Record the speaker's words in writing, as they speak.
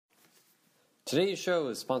Today's show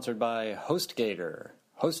is sponsored by HostGator.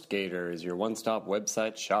 HostGator is your one-stop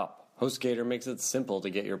website shop. HostGator makes it simple to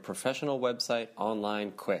get your professional website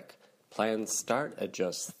online quick. Plans start at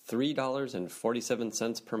just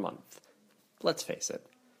 $3.47 per month. Let's face it,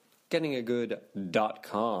 getting a good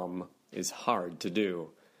 .com is hard to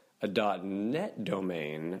do. A .net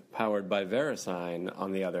domain, powered by VeriSign,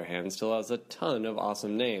 on the other hand, still has a ton of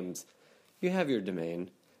awesome names. You have your domain.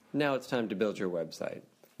 Now it's time to build your website.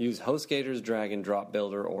 Use HostGator's drag-and-drop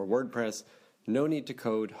builder or WordPress. No need to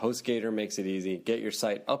code. HostGator makes it easy. Get your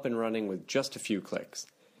site up and running with just a few clicks.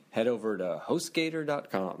 Head over to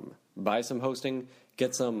HostGator.com. Buy some hosting,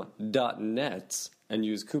 get some .nets, and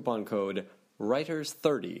use coupon code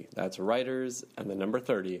WRITERS30, that's WRITERS and the number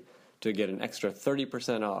 30, to get an extra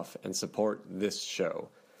 30% off and support this show.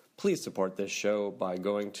 Please support this show by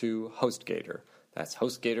going to HostGator. That's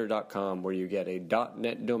HostGator.com, where you get a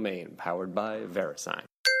 .net domain powered by VeriSign.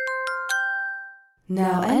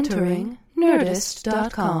 Now entering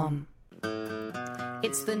Nerdist.com.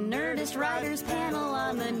 It's the Nerdist Writers Panel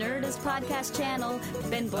on the Nerdist Podcast Channel.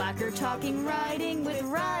 Ben Blacker talking writing with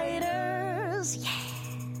writers.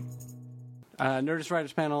 Yeah! Nerdist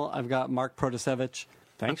Writers Panel, I've got Mark Protosevich.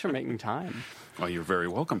 Thanks for making time. Well, you're very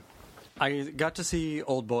welcome. I got to see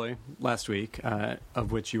Old Boy last week,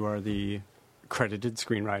 of which you are the credited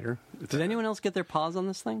screenwriter. Did anyone else get their paws on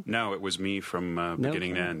this thing? No, it was me from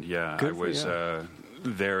beginning to end. Yeah, Good I was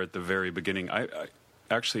there at the very beginning. I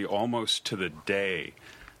actually, almost to the day,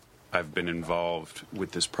 I've been involved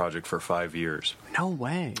with this project for 5 years. No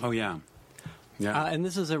way. Oh, yeah. Yeah. And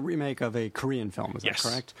this is a remake of a Korean film, is that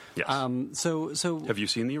correct? Yes. So have you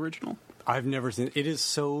seen the original? I've never seen it. It is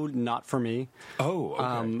so not for me. Oh,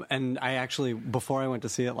 okay. And I actually, before I went to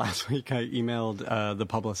see it last week, I emailed the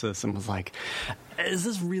publicist and was like, is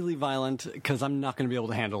this really violent? Because I'm not going to be able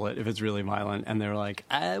to handle it if it's really violent. And they're like,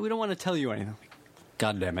 we don't want to tell you anything.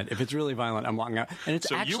 God damn it. If it's really violent, I'm walking out. And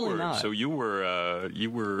it's actually not. So you were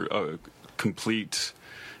a complete...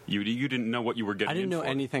 You didn't know what you were getting I didn't in know for.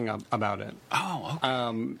 anything about it. Oh,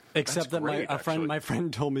 okay. Except That's that great, my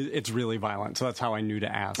friend told me it's really violent, so that's how I knew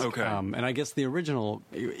to ask. Okay. And I guess the original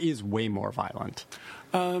is way more violent.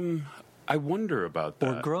 I wonder about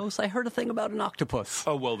that. Or gross. I heard a thing about an octopus.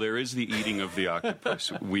 Oh, well, there is the eating of the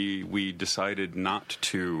octopus. We decided not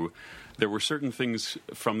to... There were certain things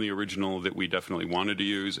from the original that we definitely wanted to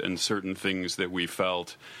use, and certain things that we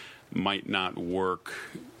felt might not work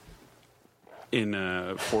in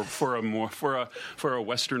for a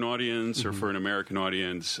Western audience or for an American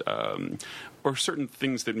audience, or certain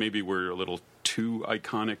things that maybe were a little too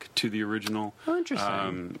iconic to the original. Oh,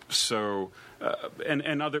 interesting.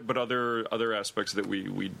 And other aspects that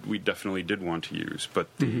we definitely did want to use, but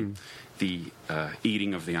the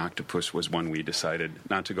eating of the octopus was one we decided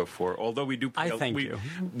not to go for. Although we do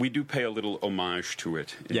we do pay a little homage to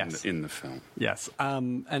it in the film. Yes.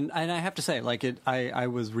 And I have to say, like I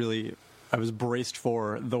was braced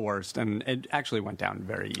for the worst, and it actually went down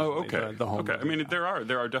very easily. Oh, okay. The whole okay. movie. I mean, there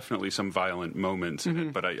are definitely some violent moments in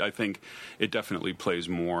it, but I think it definitely plays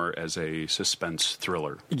more as a suspense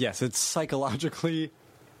thriller. Yes, it's psychologically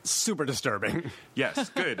super disturbing. Yes,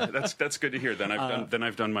 good. That's good to hear. Then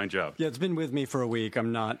I've done my job. Yeah, it's been with me for a week.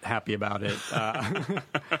 I'm not happy about it.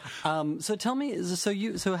 So tell me,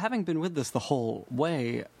 so having been with this the whole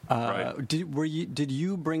way, right. Did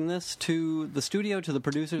you bring this to the studio, to the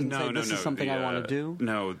producers, and say this is something I want to do?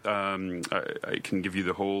 No, I can give you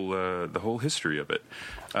the whole history of it.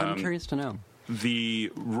 I'm curious to know.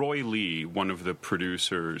 The Roy Lee, one of the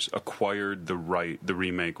producers, acquired the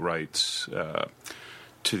remake rights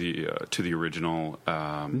to the original.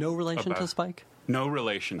 No relation to Spike? No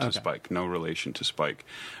relation to Spike. No relation to Spike.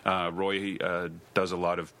 Roy does a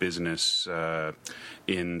lot of business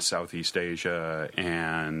in Southeast Asia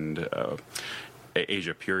and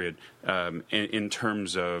Asia, period, in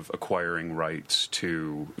terms of acquiring rights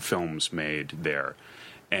to films made there.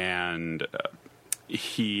 And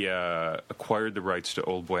he acquired the rights to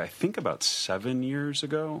Old Boy, I think, about 7 years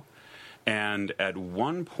ago. And at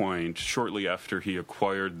one point, shortly after he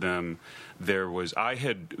acquired them,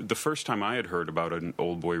 the first time I had heard about an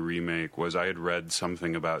Old Boy remake was I had read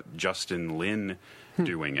something about Justin Lin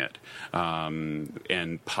doing it,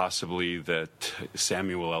 and possibly that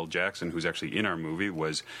Samuel L. Jackson, who's actually in our movie,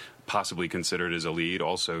 was possibly considered as a lead.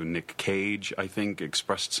 Also, Nick Cage, I think,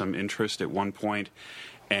 expressed some interest at one point.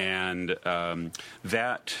 And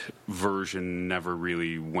that version never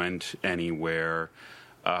really went anywhere.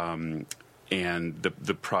 And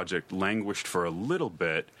the project languished for a little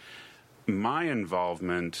bit. My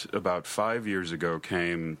involvement about 5 years ago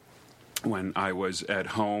came when I was at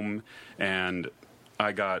home and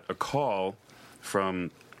I got a call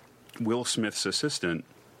from Will Smith's assistant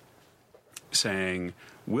saying,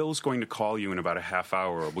 Will's going to call you in about a half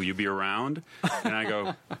hour. Will you be around? And I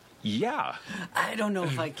go, yeah. I don't know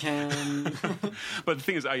if I can. But the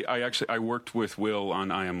thing is, I worked with Will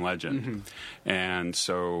on I Am Legend. And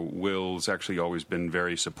so Will's actually always been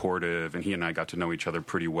very supportive, and he and I got to know each other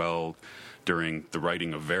pretty well during the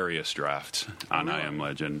writing of various drafts on I Am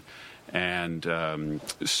Legend. And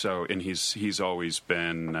he's always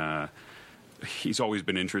been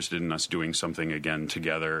interested in us doing something again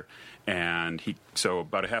together. And so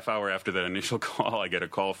about a half hour after that initial call, I get a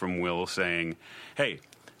call from Will saying, hey,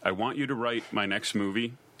 I want you to write my next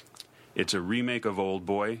movie. It's a remake of Old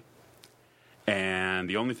Boy. And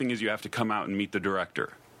the only thing is you have to come out and meet the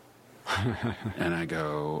director. And I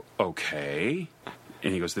go, okay.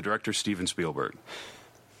 And he goes, the director's Steven Spielberg.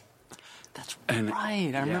 That's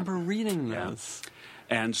right. I remember reading this.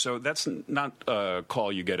 And so that's not a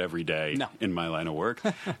call you get every day in my line of work.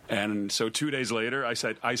 And so 2 days later, I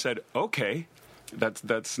said, okay,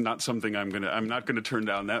 that's not something I'm not gonna turn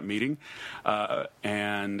down that meeting.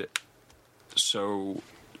 And so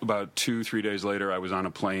about 2-3 days later, I was on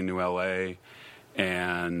a plane to LA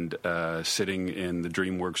and sitting in the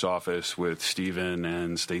DreamWorks office with Steven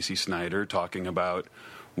and Stacey Snider talking about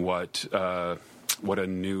what a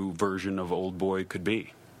new version of Old Boy could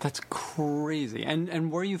be. That's crazy.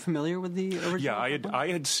 And were you familiar with the original? Yeah, I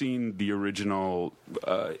had seen the original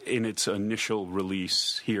in its initial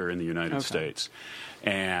release here in the United States,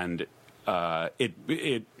 and I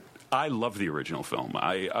love the original film.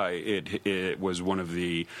 It was one of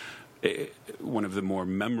the more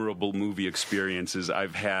memorable movie experiences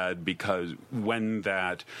I've had, because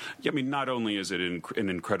not only is it an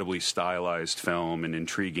incredibly stylized film and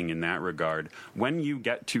intriguing in that regard, when you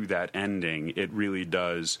get to that ending, it really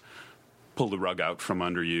does pull the rug out from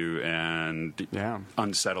under you and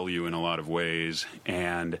unsettle you in a lot of ways.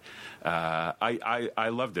 And I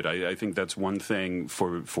loved it. I think that's one thing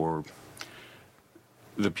for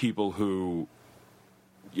the people who,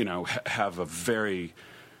 have a very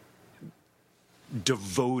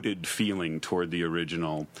devoted feeling toward the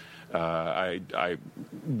original. I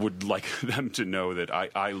would like them to know that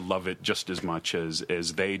I love it just as much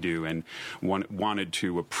as they do, and wanted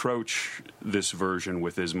to approach this version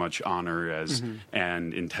with as much honor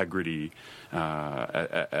and integrity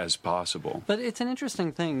as possible. But it's an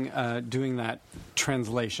interesting thing doing that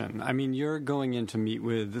translation. I mean, you're going in to meet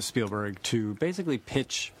with Spielberg to basically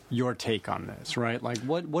pitch your take on this, right? Like,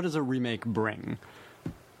 what does a remake bring?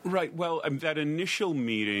 Right. Well, that initial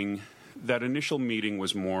meeting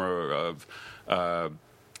was more of,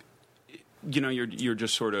 you're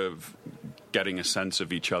just sort of getting a sense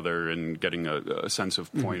of each other and getting a sense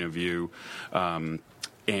of point of view. But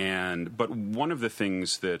one of the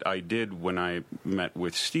things that I did when I met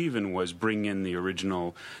with Steven was bring in the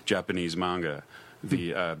original Japanese manga.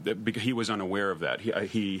 Because he was unaware of that.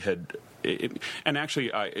 He had, and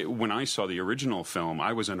actually, when I saw the original film,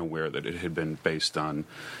 I was unaware that it had been based on,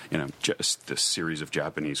 just this series of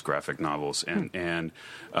Japanese graphic novels. And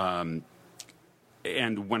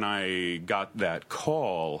when I got that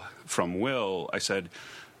call from Will, I said,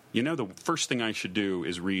 the first thing I should do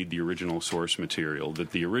is read the original source material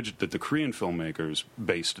that the Korean filmmakers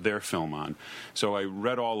based their film on. So I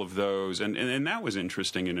read all of those, and that was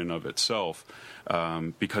interesting in and of itself,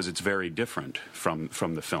 because it's very different from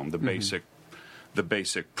the film. The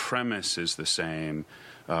basic premise is the same.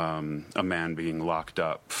 A man being locked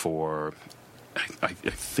up for, I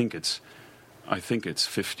think it's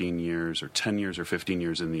 15 years or 10 years or 15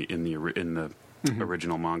 years in the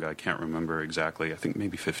original manga. I can't remember exactly. I think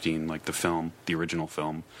maybe 15, like the original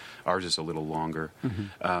film. Ours is a little longer.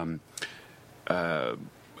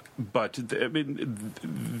 But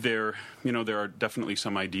there are definitely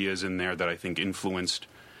some ideas in there that I think influenced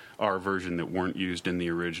our version that weren't used in the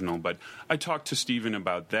original. But I talked to Steven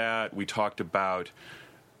about that. We talked about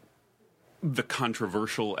the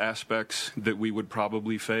controversial aspects that we would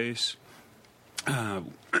probably face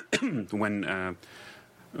when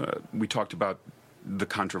we talked about the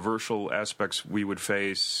controversial aspects we would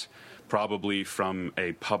face, probably from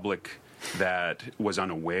a public that was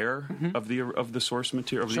unaware of the source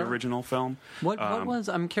material of the original film. What was,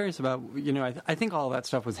 I'm curious about, I think all that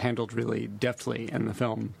stuff was handled really deftly in the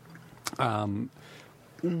film.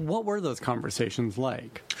 What were those conversations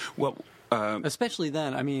like? Well, especially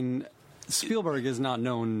then, I mean, Spielberg is not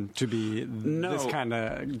known to be this kind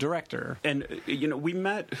of director. And,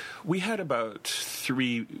 we had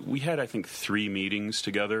I think 3 meetings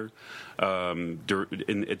together at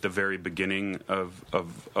the very beginning of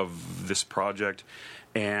this project.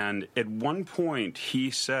 And at one point he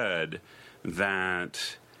said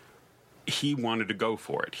that he wanted to go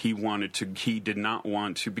for it. He did not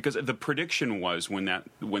want to, because the prediction was when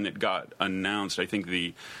it got announced, I think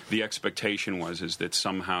the expectation is that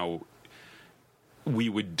somehow we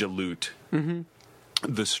would dilute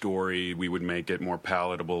the story, we would make it more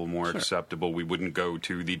palatable, more acceptable. We wouldn't go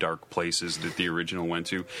to the dark places that the original went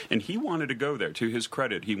to. And he wanted to go there. To his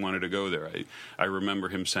credit, he wanted to go there. I remember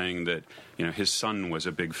him saying that, his son was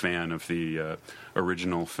a big fan of the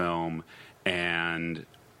original film, and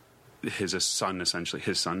his son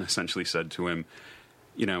essentially said to him,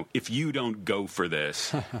 if you don't go for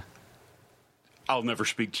this, I'll never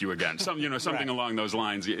speak to you again. Something along those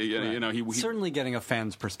lines. He certainly getting a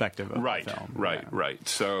fan's perspective of the film. Right.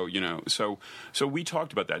 So so we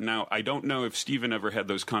talked about that. Now I don't know if Stephen ever had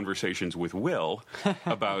those conversations with Will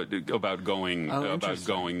about going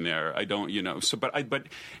there. I don't. But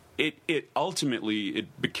it ultimately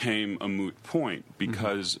became a moot point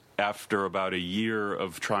because after about a year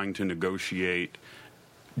of trying to negotiate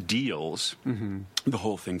deals, the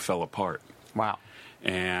whole thing fell apart. Wow.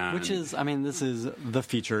 And which is, this is the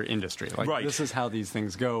feature industry. This is how these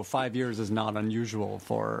things go. 5 years is not unusual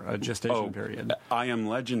for a gestation period. I Am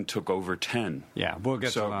Legend took over 10. Yeah, we'll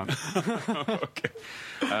get to that. Okay.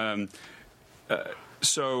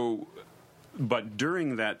 But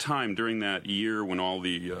during that time, during that year when all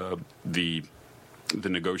the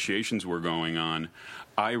negotiations were going on,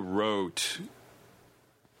 I wrote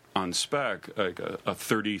on spec like a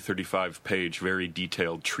 35 page very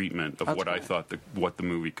detailed treatment of That's what cool. I thought what the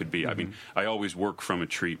movie could be. I mean, I always work from a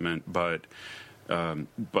treatment, but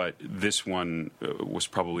this one was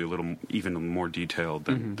probably a little even more detailed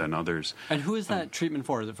than others. And who is that treatment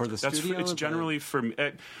for? Is it for the studio? It's generally for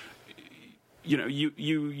it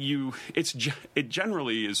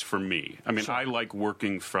generally is for me. I mean, I like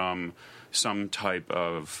working from some type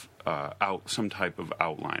of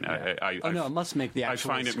outline. Yeah. It must make the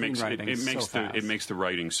actual screenwriting it makes the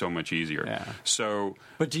writing so much easier. Yeah. So,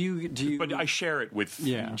 but do you? But I share it with.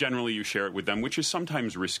 Yeah. Generally, you share it with them, which is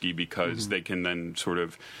sometimes risky because they can then sort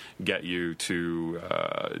of get you to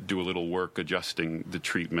do a little work adjusting the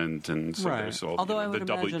treatment, and so right. So although I would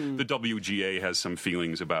imagine the WGA has some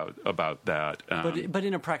feelings about that. But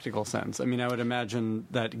in a practical sense, I mean, I would imagine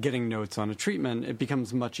that getting notes on a treatment, it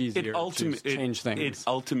becomes much easier to change things. It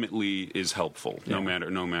ultimately is helpful, no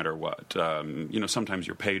matter what. Sometimes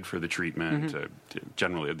you're paid for the treatment.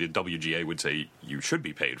 Generally, the WGA would say you should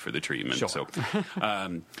be paid for the treatment. Sure. So,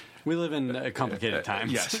 we live in complicated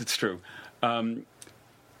times. Yes, it's true. So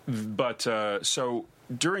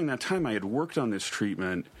during that time, I had worked on this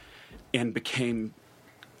treatment and became.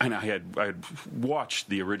 And I had watched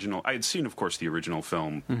the original. I had seen, of course, the original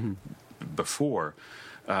film before.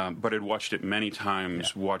 But I'd watched it many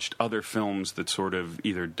times, watched other films that sort of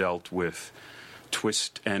either dealt with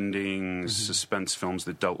twist endings, suspense films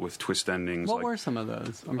that dealt with twist endings. What were some of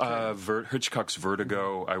those? Hitchcock's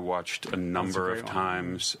Vertigo, I watched a number of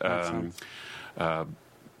times.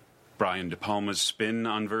 Brian De Palma's spin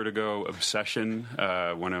on Vertigo, Obsession,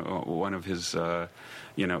 one of his... a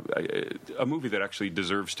movie that actually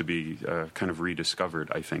deserves to be kind of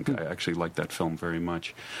rediscovered, I think. I actually like that film very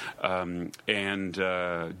much. And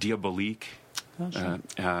Diabolique,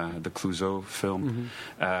 the Clouseau film.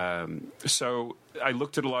 So I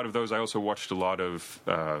looked at a lot of those. I also watched a lot of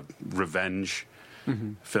revenge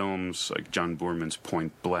films like John Boorman's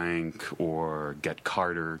Point Blank or Get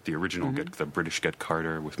Carter, the original the British Get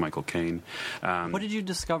Carter with Michael Caine. What did you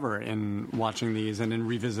discover in watching these and in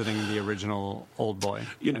revisiting the original Old Boy?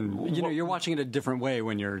 You're watching it a different way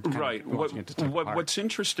when you're watching it to take apart. What's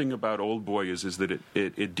interesting about Old Boy is that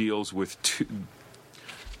it deals with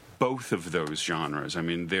both of those genres. I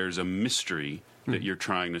mean, there's a mystery that you're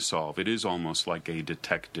trying to solve. It is almost like a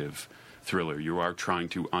detective thriller. You are trying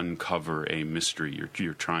to uncover a mystery.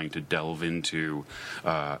 You're trying to delve into.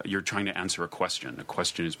 You're trying to answer a question. A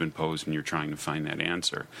question has been posed, and you're trying to find that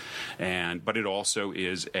answer. But it also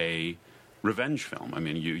is a revenge film. I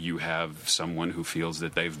mean, you have someone who feels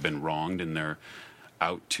that they've been wronged, and they're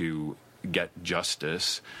out to get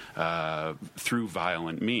justice through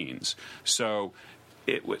violent means. So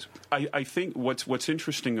it was. I think what's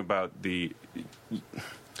interesting about the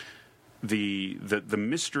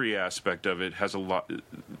mystery aspect of it has a lot.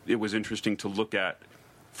 It was interesting to look at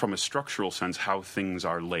from a structural sense how things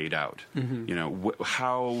are laid out.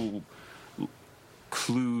 How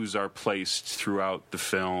clues are placed throughout the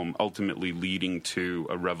film, ultimately leading to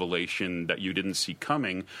a revelation that you didn't see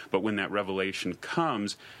coming. But when that revelation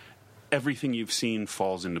comes, everything you've seen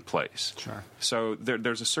falls into place. Sure. So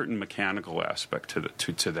there's a certain mechanical aspect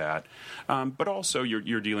to that, but also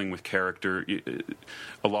you're dealing with character.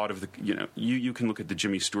 A lot of the you can look at the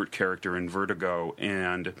Jimmy Stewart character in Vertigo,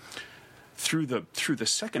 and through the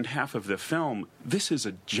second half of the film, this is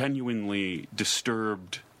a genuinely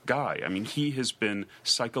disturbed guy. I mean, he has been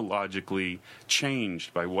psychologically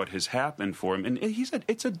changed by what has happened for him, and he's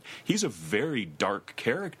a very dark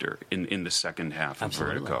character in the second half of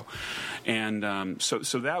Absolutely. Vertigo, and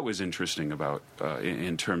so that was interesting about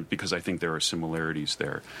in terms, because I think there are similarities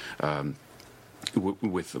there.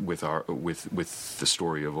 With the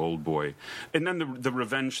story of Old Boy, and then the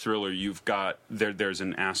revenge thriller, you've got there's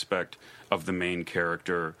an aspect of the main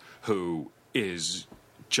character who is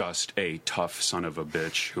just a tough son of a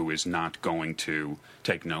bitch who is not going to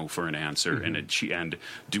take no for an answer, and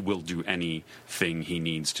will do anything he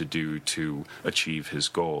needs to do to achieve his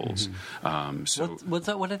goals. So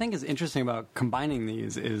what I think is interesting about combining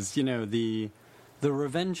these is, the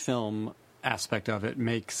revenge film aspect of it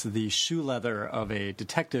makes the shoe leather of a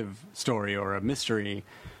detective story or a mystery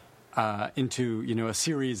into a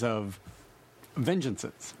series of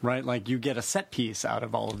vengeances, right? Like you get a set piece out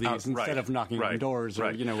of all of these instead of knocking on doors or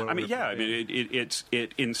whatever. I mean, it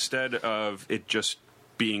instead of it just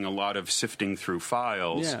being a lot of sifting through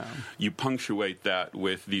files, you punctuate that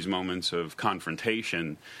with these moments of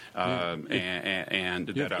confrontation, and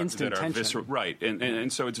that are visceral, right?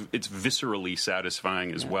 And so it's viscerally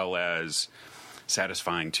satisfying as well as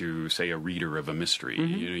satisfying to, say, a reader of a mystery.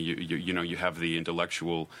 You have the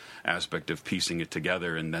intellectual aspect of piecing it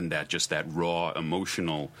together, and then that raw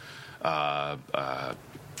emotional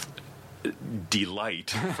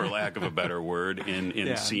delight, for lack of a better word,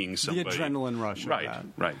 in seeing somebody, the adrenaline rush,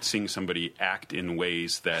 right, seeing somebody act in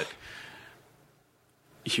ways that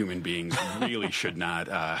human beings really should not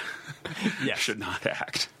act.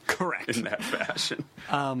 Correct. In that fashion.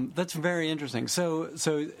 That's very interesting. So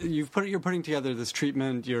you're putting together this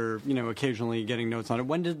treatment. You're occasionally getting notes on it.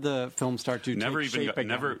 When did the film start to take shape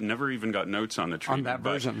again? Never even got notes on the treatment. On that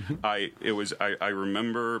version. I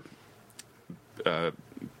remember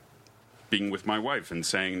being with my wife and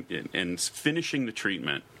saying and finishing the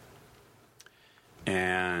treatment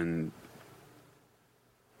and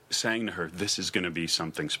saying to her, this is going to be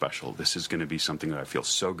something special. This is going to be something that I feel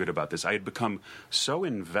so good about this. I had become so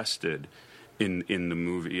invested in the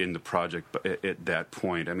movie, in the project at that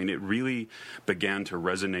point. I mean, it really began to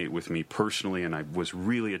resonate with me personally, and I was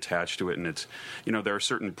really attached to it. And it's, there are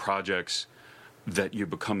certain projects that you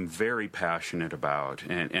become very passionate about,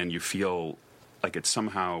 and you feel like it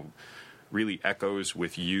somehow really echoes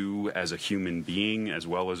with you as a human being as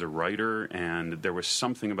well as a writer. And there was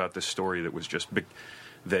something about this story that was just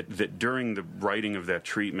that during the writing of that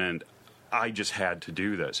treatment, I just had to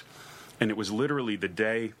do this. And it was literally the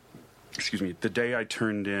day I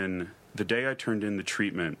turned in the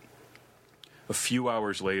treatment, a few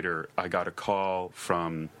hours later, I got a call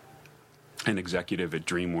from an executive at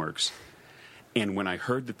DreamWorks. And when I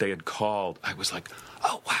heard that they had called, I was like,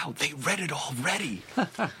 oh, wow, they read it already.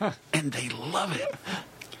 And they love it.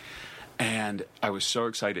 And I was so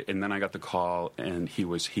excited, and then I got the call, and he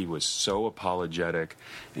was so apologetic,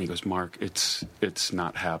 and he goes, "Mark, it's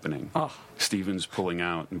not happening. Steven's pulling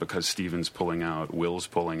out, and because Steven's pulling out, Will's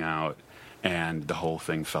pulling out, and the whole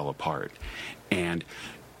thing fell apart." And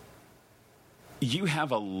you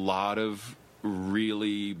have a lot of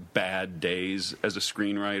really bad days as a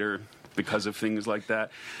screenwriter because of things like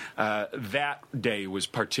that. That day was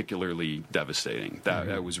particularly devastating.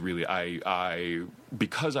 That was really, I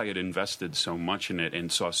because I had invested so much in it and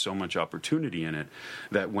saw so much opportunity in it,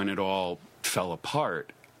 that when it all fell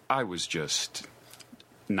apart, I was just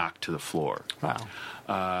knocked to the floor. Wow.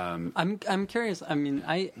 I'm curious. I mean,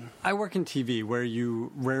 I work in TV where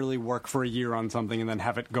you rarely work for a year on something and then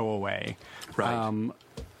have it go away. Right.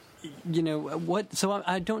 So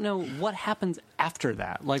I don't know what happens after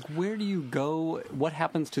that. Like, where do you go? What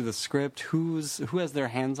happens to the script? Who has their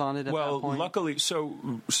hands on it at that point? Well, luckily, so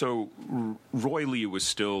Roy Lee was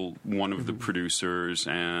still one of the producers,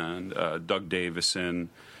 and Doug Davison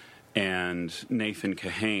and Nathan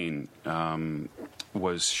Kahane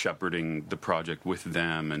was shepherding the project with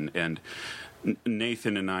them, and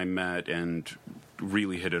Nathan and I met and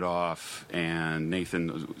really hit it off, and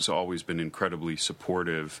Nathan has always been incredibly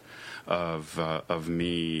supportive of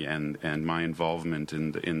me and my involvement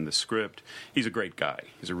in the script. He's a great guy.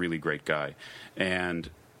 He's a really great guy.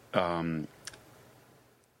 And I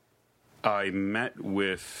met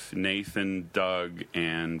with Nathan, Doug,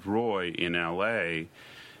 and Roy in L.A.,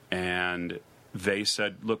 and they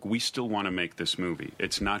said, look, we still want to make this movie.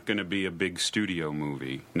 It's not going to be a big studio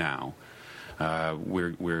movie now.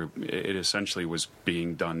 It essentially was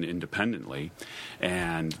being done independently,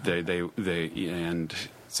 and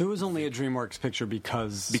So it was only a DreamWorks picture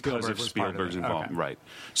because Spielberg of was Spielberg's part of it. involvement, right?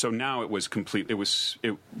 So now it was complete. It was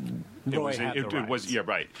yeah,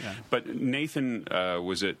 right. Yeah. But Nathan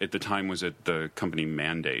was at the time was at the company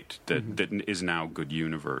Mandate that is now Good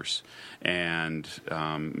Universe, and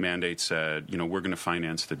Mandate said, we're going to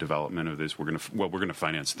finance the development of this. We're going to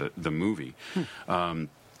finance the movie,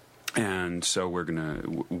 and so we're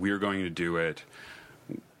going to do it.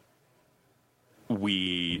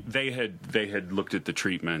 They had looked at the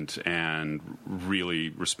treatment and really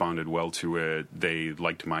responded well to it. They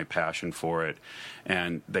liked my passion for it,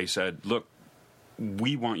 and they said, "Look,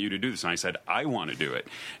 we want you to do this." And I said, "I want to do it."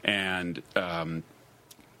 And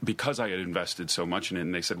because I had invested so much in it,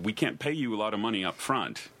 and they said, "We can't pay you a lot of money up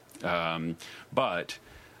front," but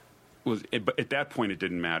at that point, it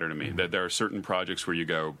didn't matter to me. That there are certain projects where you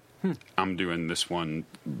go, I'm doing this one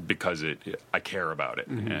because I care about it.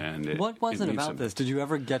 And what was it about this? Did you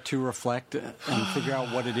ever get to reflect and figure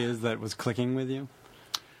out what it is that was clicking with you?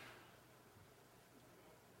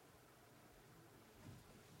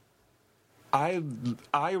 I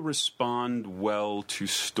respond well to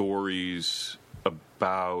stories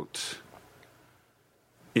about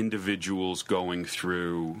individuals going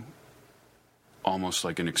through almost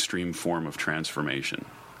like an extreme form of transformation.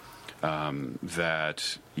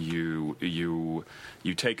 That you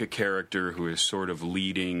take a character who is sort of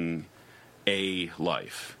leading a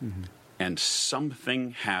life, and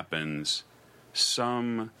something happens,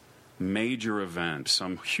 some major event,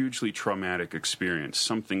 some hugely traumatic experience,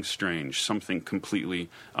 something strange, something completely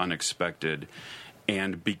unexpected,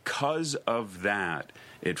 and because of that,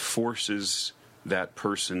 it forces that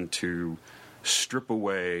person to strip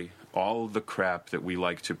away all the crap that we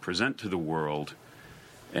like to present to the world.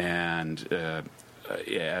 And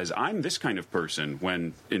as I'm this kind of person,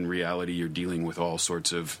 when in reality you're dealing with all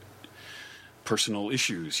sorts of personal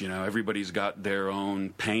issues, everybody's got their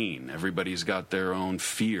own pain, everybody's got their own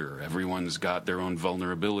fear, everyone's got their own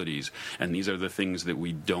vulnerabilities, and these are the things that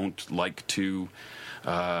we don't like to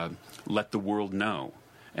let the world know.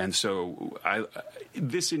 And so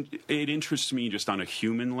it interests me just on a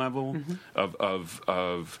human level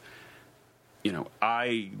of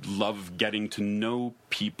I love getting to know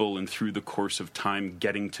people, and through the course of time,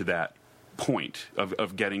 getting to that point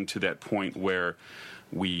where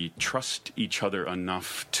we trust each other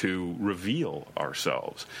enough to reveal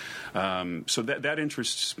ourselves. So that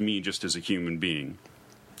interests me just as a human being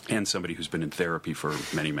and somebody who's been in therapy for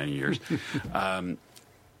many, many years.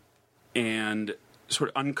 And sort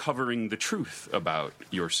of uncovering the truth about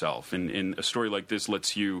yourself. And a story like this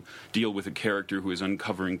lets you deal with a character who is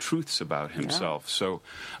uncovering truths about himself.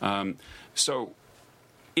 Yeah. So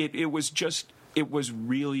it was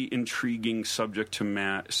really intriguing subject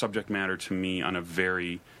matter to me on a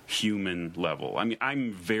very human level. I mean,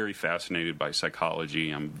 I'm very fascinated by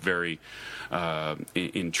psychology. I'm very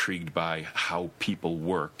intrigued by how people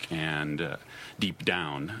work, and deep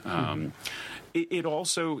down. It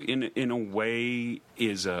also, in a way,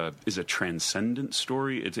 is a transcendent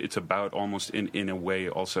story. It's about almost, in a way,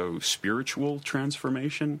 also spiritual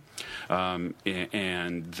transformation. And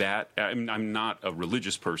that, I'm not a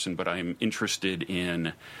religious person, but I'm interested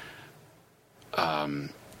in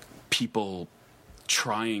people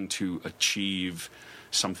trying to achieve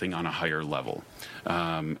something on a higher level.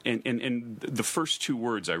 And the first two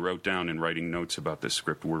words I wrote down in writing notes about this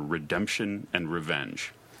script were redemption and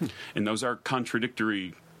revenge. And those are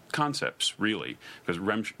contradictory concepts, really, because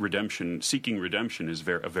seeking redemption is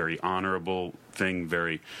a very honorable thing.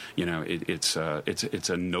 It's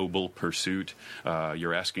a noble pursuit.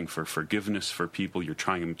 You're asking for forgiveness for people. You're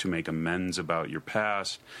trying to make amends about your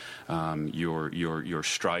past. You're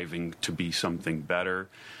striving to be something better.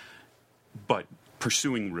 But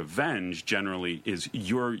pursuing revenge generally is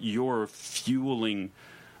you're fueling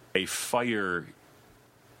a fire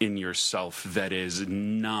in yourself that is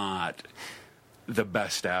not the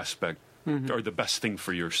best aspect or the best thing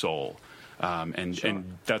for your soul.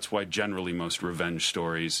 And that's why generally most revenge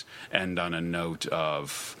stories end on a note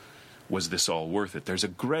of, was this all worth it? There's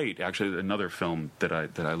another film that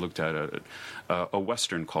I looked at, a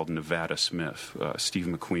Western called Nevada Smith, Steve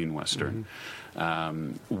McQueen Western,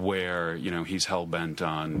 where, he's hell-bent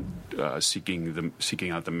on seeking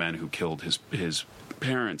out the men who killed his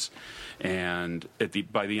parents. And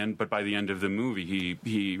by the end of the movie,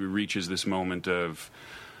 he reaches this moment of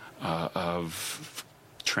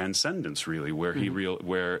transcendence, really,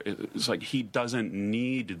 where it's like he doesn't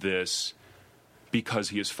need this because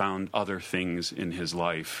he has found other things in his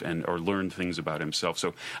life or learned things about himself.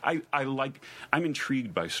 So I'm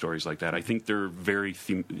intrigued by stories like that. I think they're very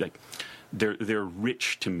they're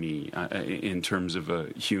rich to me in terms of a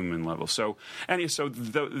human level. So anyway, so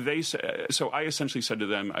I essentially said to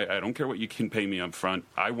them, I don't care what you can pay me up front.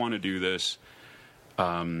 I want to do this.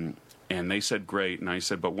 And they said, great. And I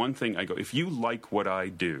said, but one thing, I go, if you like what I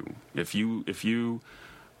do, if you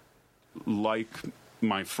like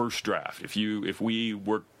my first draft, if we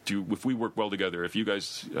work well together, if you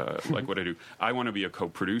guys like what I do, I want to be a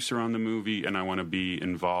co-producer on the movie, and I want to be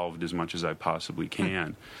involved as much as I possibly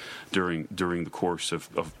can during the course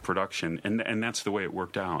of production, and that's the way it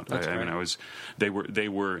worked out. I mean, they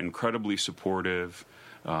were incredibly supportive.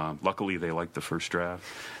 Luckily, they liked the first draft,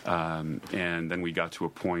 and then we got to a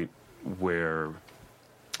point where,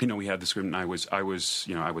 we had the script, and I was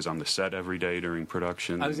on the set every day during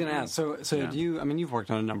production. I was going to ask. So yeah. do you? I mean, you've worked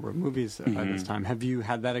on a number of movies at this time. Have you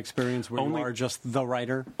had that experience where you are just the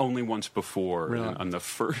writer? Only once before. Really? On the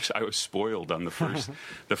first, I was spoiled on the first,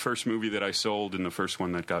 the first movie that I sold, and the first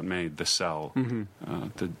one that got made, The Cell,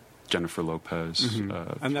 the Jennifer Lopez.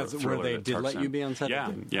 And that's where they did let you be on set.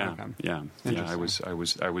 Yeah. I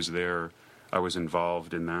was there. I was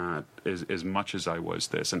involved in that as much as I was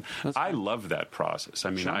this, and I love that process. I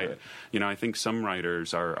mean, sure. I think some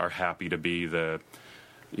writers are happy to be the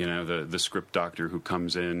script doctor who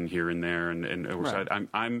comes in here and there, and right.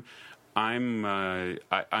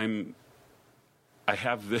 I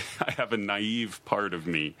have a naive part of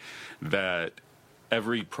me that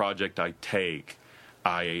every project I take,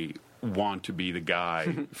 I want to be the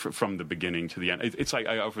guy from the beginning to the end. It's like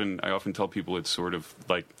I often tell people, it's sort of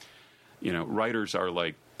like, writers are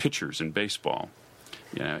like pitchers in baseball.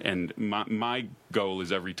 And my goal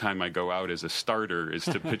is every time I go out as a starter is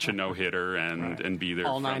to pitch a no-hitter and be there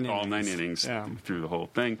all nine innings through the whole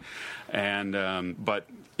thing. And but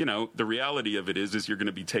the reality of it is you're going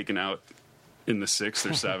to be taken out in the 6th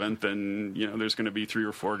or 7th, and there's going to be 3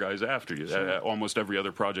 or 4 guys after you. Sure. Almost every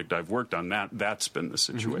other project I've worked on, that's been the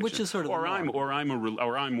situation. Which is sort of I'm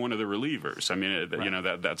one of the relievers. I mean,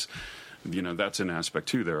 right. That's an aspect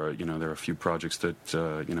too. There are a few projects that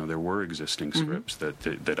there were existing scripts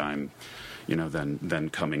that I'm then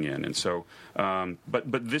coming in, and so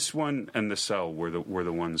but this one and The Cell were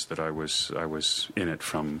the ones that I was in it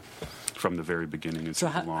from the very beginning. It's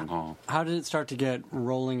a long haul. How did it start to get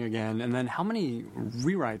rolling again, and then how many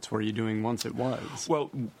rewrites were you doing once it was?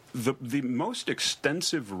 Well, the most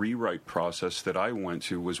extensive rewrite process that I went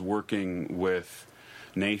to was working with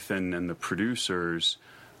Nathan and the producers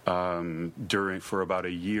for about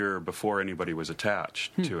a year before anybody was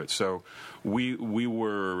attached to it. So we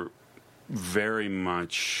were very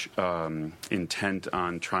much intent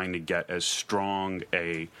on trying to get as strong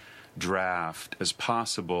a draft as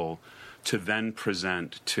possible to then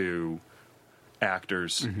present to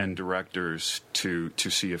actors and directors to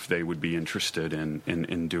see if they would be interested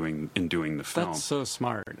in doing the film. That's so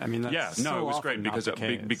smart. I mean, that's it was great because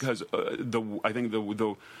I think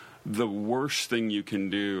the worst thing you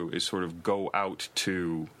can do is sort of go out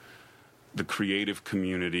to the creative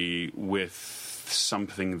community with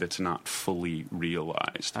something that's not fully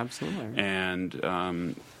realized. Absolutely.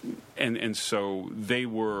 And so they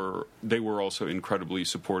were also incredibly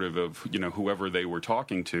supportive of whoever they were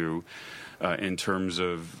talking to in terms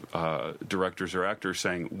of directors or actors,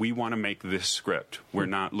 saying, we want to make this script. We're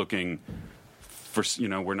not looking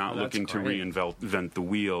we're not looking to reinvent the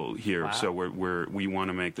wheel here. Wow. So we want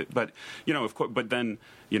to make that. But of course. But then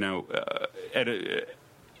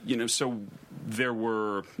so there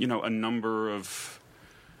were a number of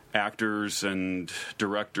actors and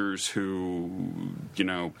directors who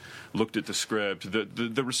looked at the script.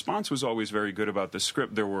 The response was always very good about the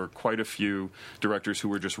script. There were quite a few directors who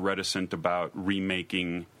were just reticent about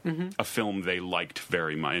remaking a film they liked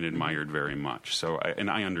very much and admired very much. So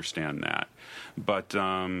I understand that. But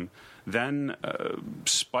then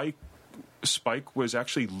Spike was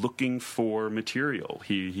actually looking for material.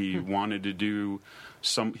 He wanted to do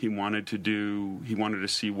he wanted to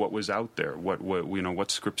see what was out there, what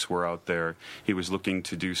scripts were out there. He was looking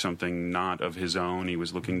to do something not of his own. He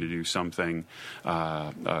was looking to do something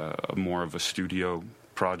more of a studio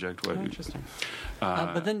project. Interesting.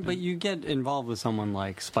 But you get involved with someone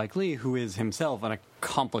like Spike Lee, who is himself an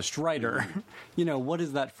accomplished writer. What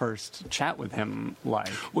is that first chat with him like?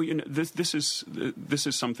 Well, this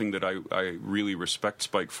is something that I really respect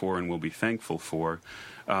Spike for and will be thankful for.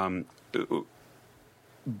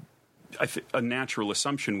 A natural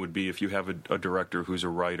assumption would be, if you have a director who's a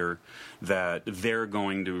writer, that they're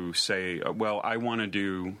going to say, well, I want to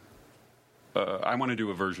do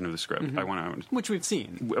a version of the script. Which we've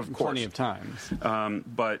seen, of course, plenty of times.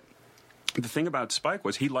 But the thing about Spike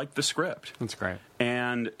was he liked the script. That's great.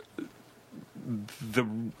 And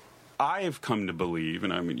I've come to believe,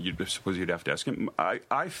 and I mean, I suppose you'd have to ask him.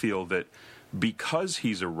 I feel that because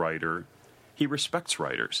he's a writer, he respects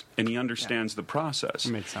writers and he understands the process.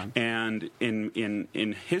 That makes sense. And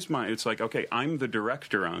in his mind, it's like, okay, I'm the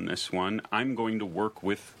director on this one. I'm going to work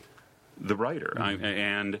with the writer.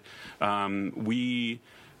 We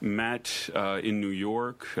met in New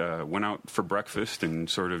York, went out for breakfast, and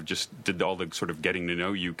sort of just did all the sort of getting to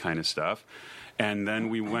know you kind of stuff. And then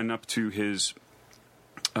we went up to his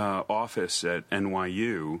office at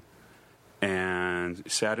NYU and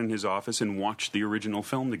sat in his office and watched the original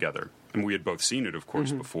film together. And we had both seen it, of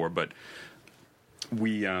course, before, but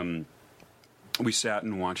we sat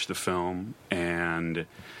and watched the film and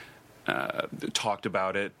talked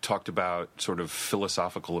about sort of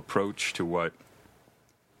philosophical approach to what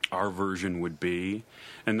our version would be,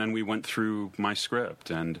 and then we went through my script.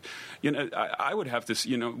 And I would have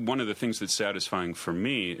to, one of the things that's satisfying for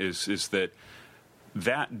me is that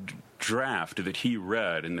draft that he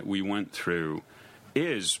read and that we went through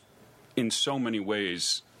is in so many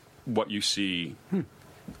ways what you see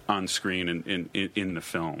on screen in the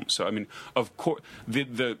film. So I mean, of course,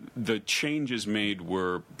 the changes made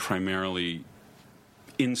were primarily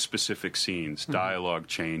in specific scenes, dialogue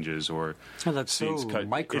changes or that's scenes so cut.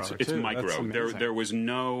 micro. It's micro. There was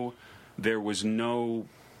no. There was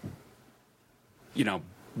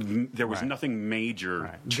nothing major.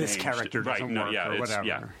 Right. Changed. This character doesn't work or whatever.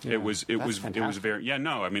 Yeah. It was very. Yeah,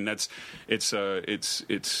 no. I mean, it's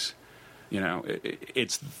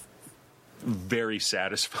very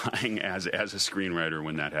satisfying as a screenwriter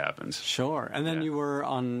when that happens. Sure. And then you were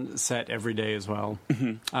on set every day as well.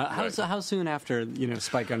 How soon after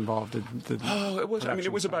Spike got involved? It was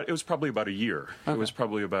probably about a year. Okay. It was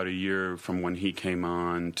probably about a year from when he came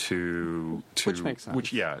on to which makes sense.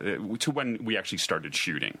 To when we actually started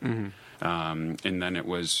shooting. And then it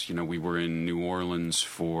was we were in New Orleans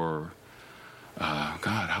for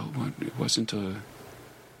it wasn't a.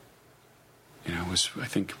 I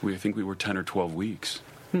think we were 10 or 12 weeks.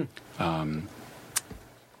 And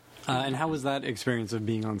how was that experience of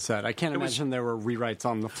being on set? I can't imagine there were rewrites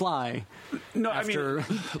on the fly. No, after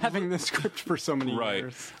having the script for so many right.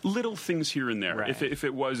 years. Little things here and there. Right. If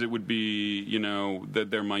it was, it would be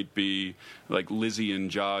that there might be like Lizzie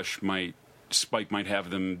and Josh Spike might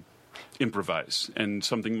have them improvise, and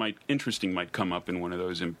something interesting might come up in one of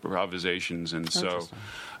those improvisations, and so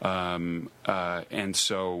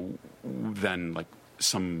then like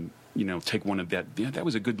some take one of that. Yeah, that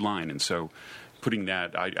was a good line, and so putting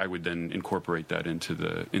that, I would then incorporate that into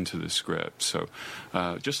the script. So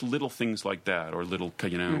just little things like that, or little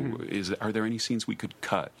are there any scenes we could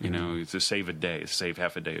cut? To save a day, save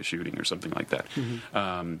half a day of shooting, or something like that.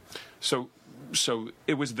 So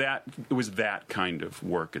it was that kind of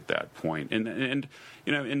work at that point, and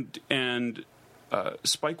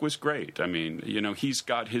Spike was great. I mean, he's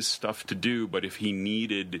got his stuff to do, but if he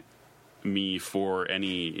needed me for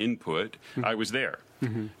any input, I was there.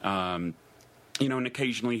 And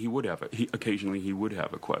occasionally he would have a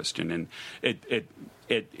question, and at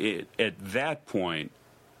that point,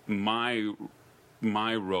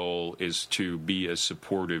 my role is to be as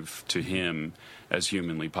supportive to him as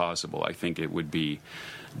humanly possible. I think it would be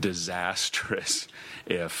disastrous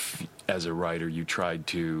if, as a writer, you tried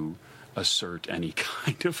to assert any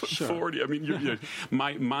kind of authority. Sure. I mean,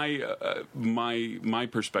 my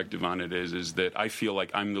perspective on it is that I feel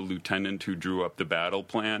like I'm the lieutenant who drew up the battle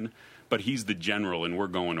plan, but he's the general, and we're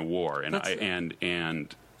going to war. And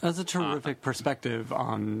that's a terrific perspective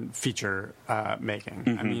on feature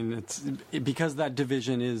making. I mean, it's because that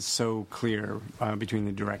division is so clear between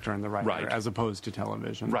the director and the writer, as opposed to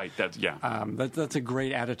television. Right. That's a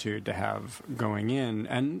great attitude to have going in,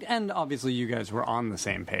 and obviously you guys were on the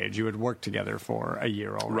same page. You had worked together for a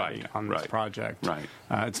year already on this project. Right.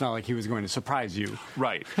 It's not like he was going to surprise you.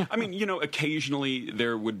 Right. I mean, occasionally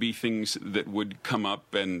there would be things that would come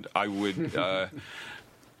up, and I would.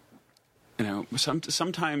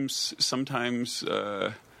 Sometimes,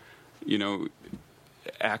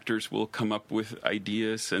 actors will come up with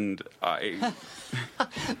ideas, and I.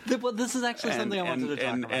 Well, this is actually something I wanted to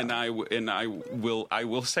talk about. And I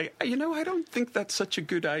will say, I don't think that's such a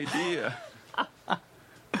good idea.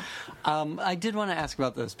 I did want to ask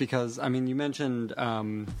about this because, I mean, you mentioned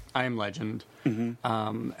I Am Legend,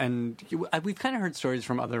 and we've kind of heard stories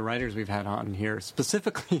from other writers we've had on here,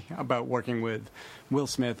 specifically about working with Will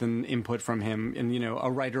Smith and input from him, and a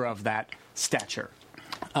writer of that stature.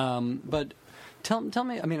 But tell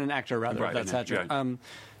me, I mean, an actor rather of that stature. Yeah.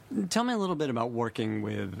 Tell me a little bit about working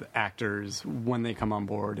with actors when they come on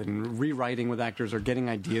board, and rewriting with actors or getting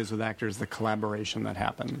ideas with actors, the collaboration that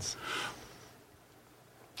happens.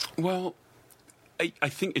 Well, I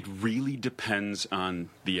think it really depends on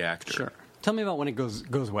the actor. Sure. Tell me about when it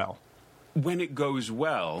goes well. When it goes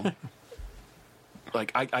well,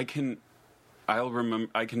 like I'll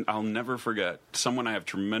never forget someone I have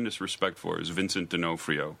tremendous respect for is Vincent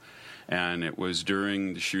D'Onofrio, and it was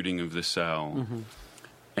during the shooting of The Cell,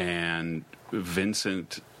 and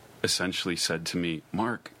Vincent essentially said to me,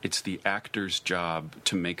 "Mark, it's the actor's job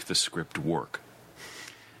to make the script work.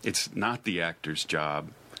 It's not the actor's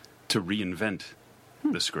job to reinvent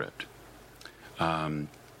the script." And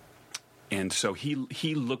so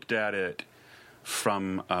he looked at it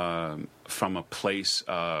from a place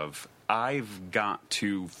of, I've got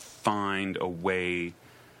to find a way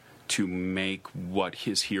to make what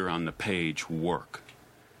is here on the page work.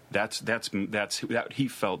 That's he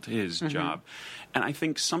felt his job. And I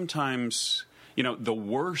think sometimes, the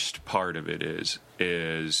worst part of it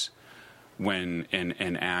is when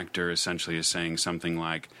an actor essentially is saying something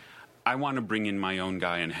like, I want to bring in my own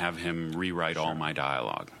guy and have him rewrite all my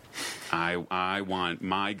dialogue. I want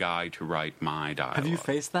my guy to write my dialogue. Have you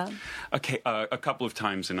faced that? Okay, a couple of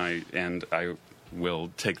times, and I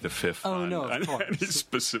will take the fifth on any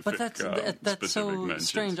specific. But that's specific so mentions.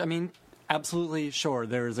 strange. I mean, absolutely sure.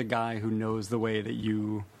 There is a guy who knows the way that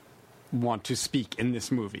you want to speak in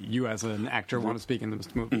this movie. You, as an actor, want to speak in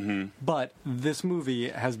this movie. But this movie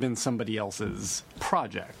has been somebody else's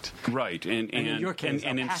project, right? And in your case,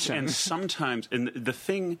 and sometimes, and the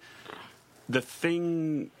thing,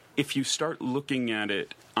 if you start looking at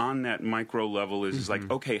it on that micro level, is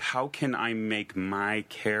like, okay, how can I make my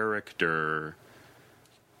character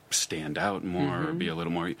stand out more, or be a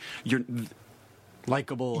little more?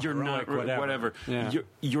 Likeable, you're heroic, not whatever. Yeah.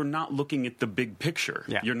 You're not looking at the big picture.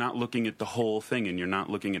 Yeah. You're not looking at the whole thing, and you're not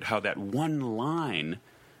looking at how that one line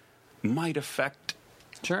might affect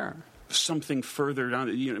something further down.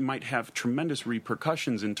 It might have tremendous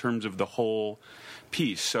repercussions in terms of the whole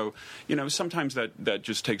piece. So, sometimes that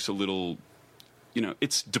just takes a little.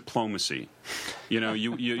 It's diplomacy. There.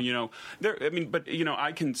 I mean, but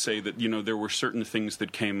I can say that there were certain things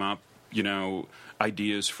that came up.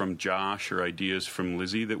 Ideas from Josh or ideas from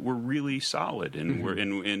Lizzie that were really solid, and were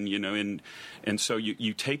and so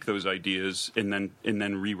you take those ideas and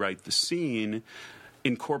then rewrite the scene,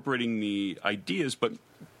 incorporating the ideas, but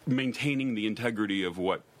maintaining the integrity of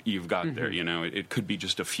what you've got there. It could be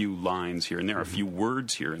just a few lines here and there, a few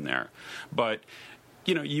words here and there, but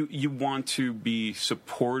you want to be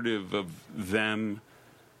supportive of them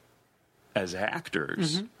as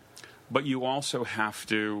actors, but you also have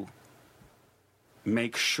to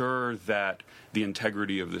make sure that the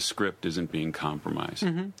integrity of the script isn't being compromised.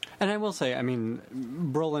 And I will say, I mean,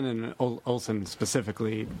 Brolin and Olsen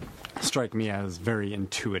specifically strike me as very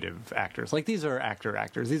intuitive actors. Like, these are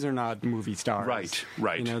actors. These are not movie stars.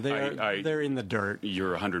 Right. They're in the dirt.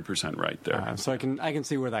 You're 100% right there. So I can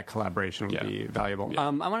see where that collaboration would be valuable. Yeah.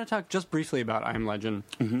 I want to talk just briefly about I Am Legend.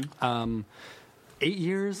 8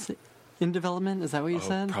 years in development, is that what you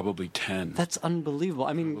said? Probably 10. That's unbelievable.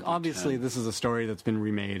 I mean, Probably obviously 10. This is a story that's been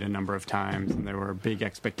remade a number of times, and there were big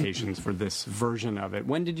expectations for this version of it.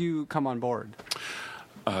 When did you come on board?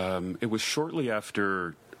 It was shortly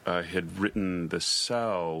after I had written The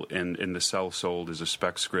Cell, and The Cell sold as a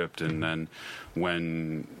spec script, and then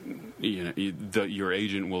when your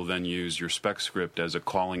agent will then use your spec script as a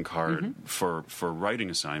calling card for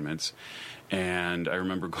writing assignments. And I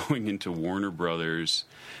remember going into Warner Brothers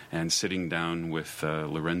and sitting down with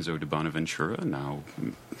Lorenzo de Bonaventura, now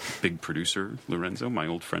big producer Lorenzo, my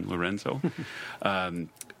old friend Lorenzo.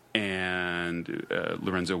 And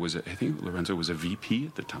Lorenzo was a VP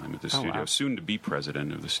at the time at the studio, soon to be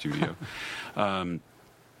president of the studio.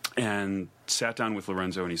 And sat down with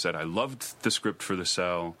Lorenzo, and he said, I loved the script for The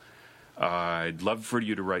Cell. I'd love for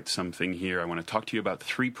you to write something here. I want to talk to you about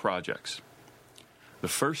 3 projects. The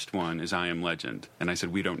first one is I Am Legend. And I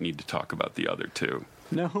said, we don't need to talk about the other 2.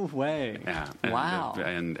 No way. Yeah. Wow.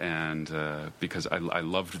 And because I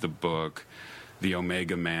loved the book. The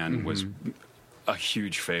Omega Man was a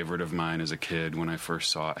huge favorite of mine as a kid when I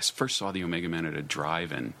first saw the Omega Man at a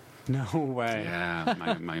drive-in. No way. Yeah.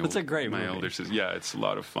 That's a great movie. My older sister. Yeah, it's a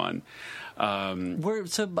lot of fun.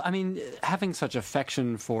 Having such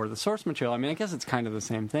affection for the source material, I mean, I guess it's kind of the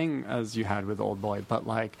same thing as you had with Old Boy, but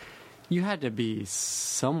like, you had to be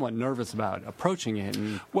somewhat nervous about approaching it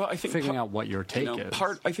and figuring out what your take is.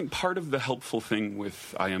 I think part of the helpful thing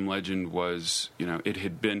with I Am Legend was, it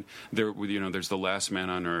had been there. There's The Last Man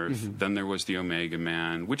on Earth. Then there was the Omega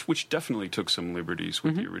Man, which definitely took some liberties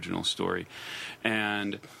with the original story,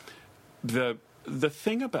 and the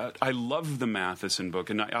thing about, I love the Matheson book,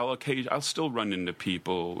 and I'll still run into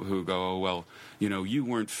people who go, oh, well, you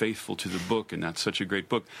weren't faithful to the book, and that's such a great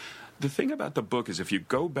book. the thing about the book is if you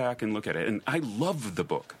go back and look at it, and I love the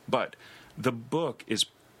book, but the book is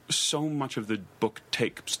so much of the book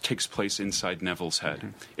takes place inside Neville's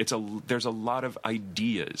head. There's a lot of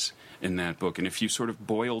ideas in that book, and if you sort of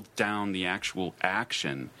boil down the actual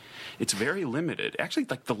action, it's very limited. Actually,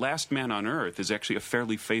 like The Last Man on Earth is actually a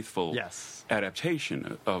fairly faithful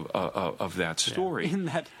adaptation of that story. In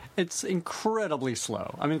that it's incredibly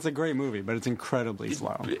slow. I mean, it's a great movie, but it's incredibly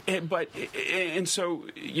slow. And so,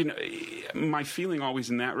 you know, my feeling always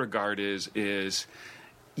in that regard is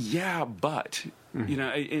yeah, but you know,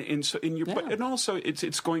 and also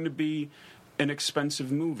it's going to be an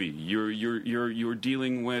expensive movie. You're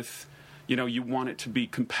dealing with, you know, you want it to be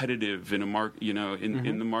competitive in a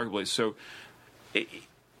in the marketplace. So.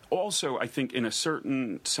 Also, I think in a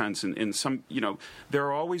certain sense, in some, you know, there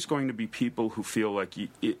are always going to be people who feel like,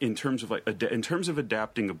 in terms of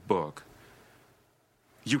adapting a book,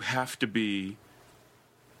 you have to be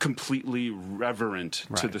completely reverent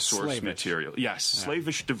to the source material. Yes,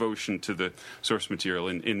 slavish devotion to the source material.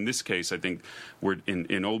 In this case, I think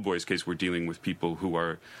in Old Boy's case, we're dealing with people who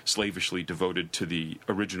are slavishly devoted to the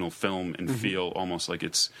original film and feel almost like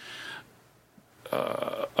it's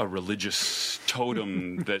a religious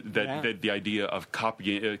totem that the idea of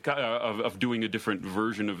copying of doing a different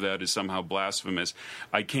version of that is somehow blasphemous.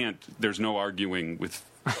 There's no arguing with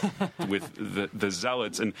the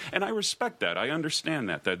zealots, and I respect that. I understand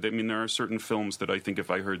that. I mean, there are certain films that I think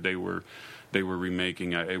if I heard they were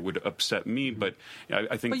remaking, it would upset me. But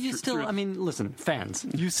I think. But you still, I mean, listen, fans,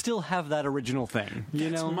 you still have that original thing. You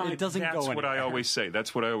know, it doesn't go anywhere. That's what I always say.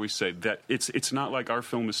 That's what I always say. That it's not like our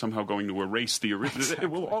film is somehow going to erase the original. Exactly.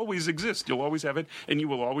 It will always exist. You'll always have it, and you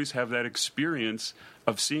will always have that experience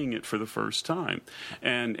of seeing it for the first time.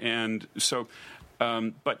 And so.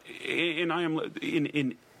 But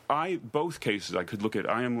in both cases, I could look at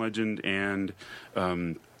I Am Legend and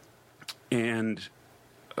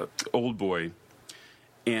Old Boy,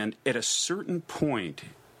 and at a certain point,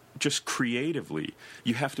 just creatively,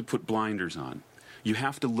 you have to put blinders on. You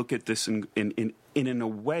have to look at this in a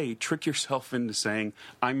way, trick yourself into saying,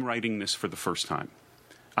 I'm writing this for the first time.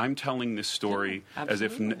 I'm telling this story as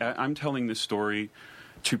if I'm telling this story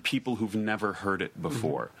to people who've never heard it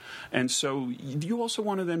before. And so you also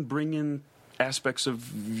want to then bring in aspects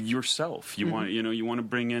of yourself. You want to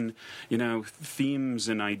bring in, themes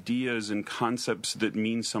and ideas and concepts that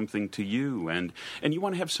mean something to you, and you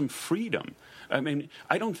want to have some freedom. I mean,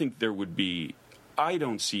 I don't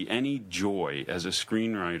see any joy as a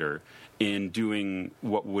screenwriter in doing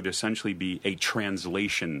what would essentially be a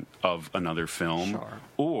translation of another film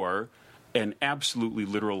or an absolutely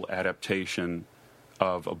literal adaptation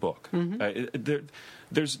of a book.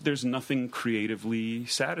 There's nothing creatively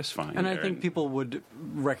satigifying. And I think people would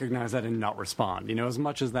recognize that and not respond. As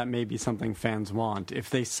much as that may be something fans want, if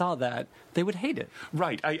they saw that, they would hate it.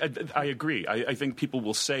 Right. I agree. I think people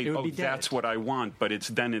will say, "Oh, that's what I want," but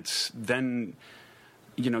then.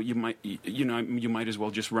 You might as well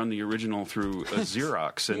just run the original through a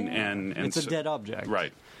Xerox and it's a dead object.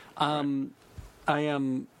 Right. I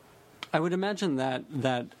would imagine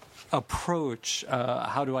that approach,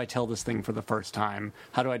 how do I tell this thing for the first time?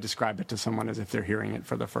 How do I describe it to someone as if they're hearing it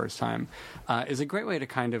for the first time? Is a great way to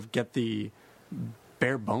kind of get the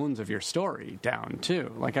bare bones of your story down,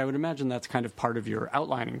 too. Like, I would imagine that's kind of part of your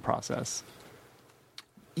outlining process.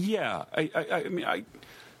 Yeah.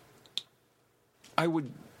 I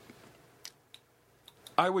would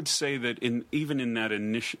say that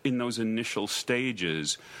in those initial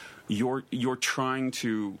stages, you're trying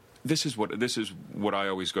to. This is what I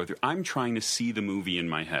always go through. I'm trying to see the movie in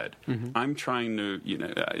my head. I'm trying to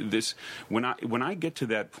when I get to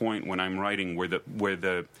that point when I'm writing where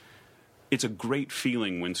the it's a great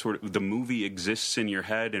feeling when sort of the movie exists in your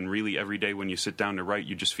head, and really every day when you sit down to write,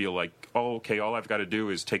 you just feel like, oh, okay, all I've got to do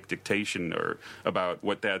is take dictation or about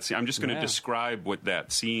what that scene. I'm just going to describe what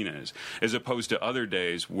that scene is, as opposed to other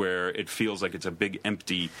days where it feels like it's a big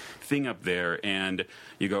empty thing up there, and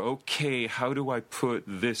you go, okay, how do I put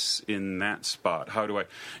this in that spot? How do I?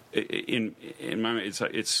 In my mind,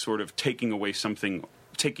 it's sort of taking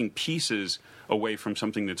pieces away from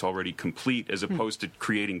something that's already complete, as opposed to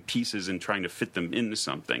creating pieces and trying to fit them into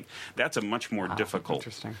something. That's a much more difficult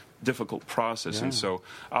process. Yeah. And so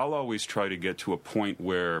I'll always try to get to a point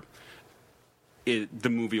where the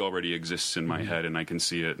movie already exists in my head and I can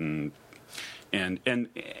see it, and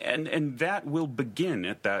that will begin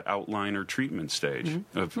at that outline or treatment stage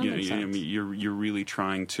of you're really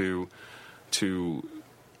trying to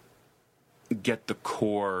get the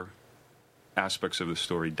core aspects of the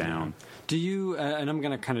story down. Do you, and I'm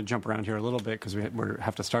going to kind of jump around here a little bit because we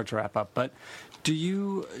have to start to wrap up, but do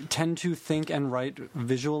you tend to think and write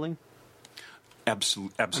visually?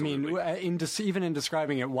 Absolutely. I mean, even in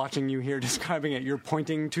describing it, watching you here describing it, you're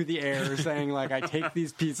pointing to the air, saying, like, I take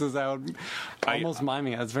these pieces out, almost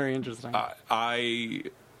miming it. That's very interesting.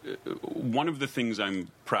 One of the things I'm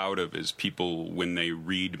proud of is people, when they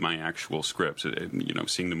read my actual scripts,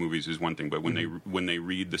 seeing the movies is one thing, but when they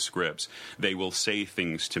read the scripts, they will say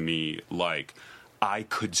things to me like, I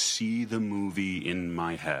could see the movie in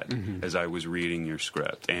my head as I was reading your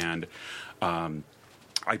script. And I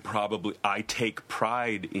take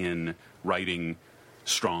pride in writing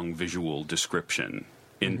strong visual description.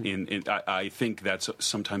 I think that's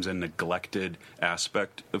sometimes a neglected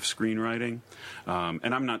aspect of screenwriting,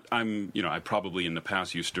 and I probably in the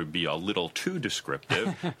past used to be a little too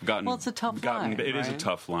descriptive. Well, it's a tough line. It is a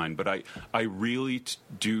tough line, but I really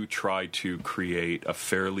do try to create a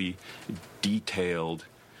fairly detailed,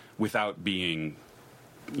 without being,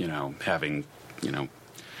 having,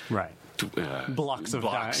 right. Blocks of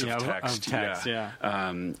text.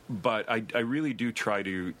 But I really do try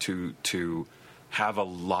to have a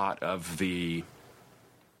lot of the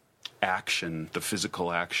action, the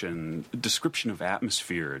physical action, description of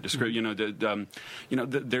atmosphere. There's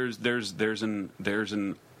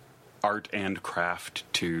an art and craft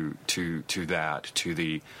to that,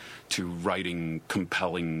 to writing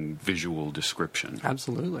compelling visual description.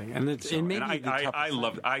 Absolutely, and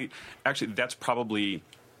actually that's probably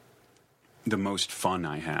the most fun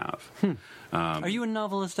I have. Are you a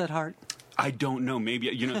novelist at heart? I don't know. Maybe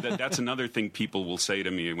that's another thing people will say to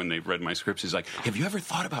me when they've read my scripts is like, "Have you ever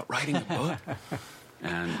thought about writing a book?"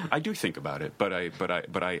 And I do think about it, but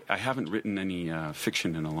I haven't written any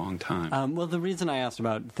fiction in a long time. Well, the reason I asked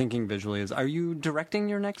about thinking visually is, are you directing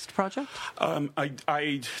your next project?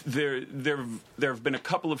 There have been a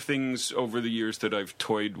couple of things over the years that I've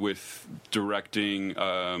toyed with directing.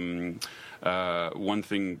 A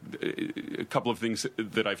couple of things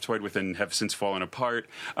that I've toyed with and have since fallen apart,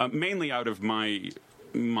 mainly out of my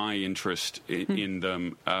interest in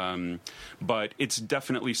them. But it's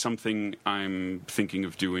definitely something I'm thinking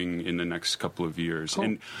of doing in the next couple of years. Cool.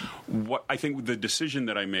 And what I think the decision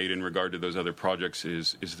that I made in regard to those other projects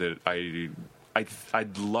is that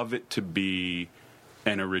I'd love it to be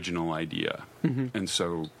an original idea. And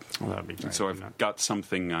so, that'd be great. So I've got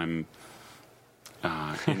something I'm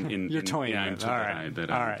you're toying with. All right.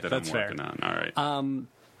 That I'm working on. All right.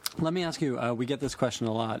 Let me ask you, we get this question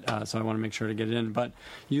a lot, so I want to make sure to get it in, but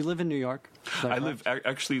you live in New York? I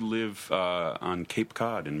actually live on Cape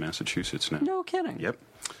Cod in Massachusetts now. No kidding. Yep.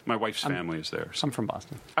 My wife's family is there. So. I'm from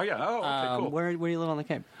Boston. Oh, yeah. Oh, okay, cool. Where do you live on the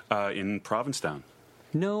Cape? In Provincetown.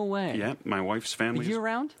 No way. Yeah, my wife's family.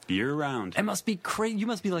 Year-round? Year-round. It must be crazy. You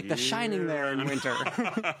must be like The Shining there in winter.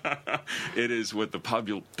 It is. What the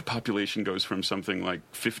population goes from something like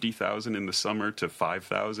 50,000 in the summer to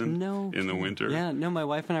 5,000 in the winter. Yeah, no, my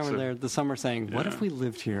wife and I were there this summer saying, what if we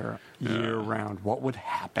lived here year-round? What would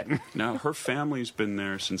happen? Now, her family's been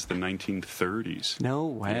there since the 1930s. No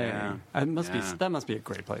way. Yeah. That must be a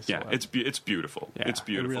great place to live. It's beautiful. Yeah, it's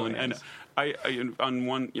beautiful. It really is.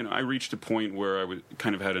 I reached a point where I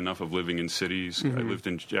kind of had enough of living in cities.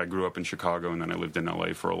 I grew up in Chicago, and then I lived in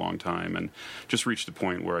LA for a long time, and just reached a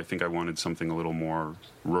point where I think I wanted something a little more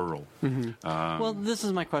rural. Well, this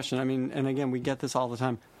is my question. I mean, and again, we get this all the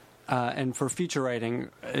time. And for feature writing,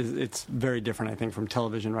 it's very different, I think, from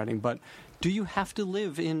television writing. But do you have to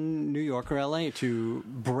live in New York or LA to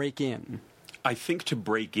break in? I think to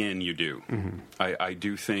break in, you do. I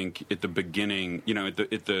do think at the beginning,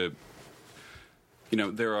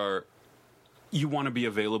 there are. You want to be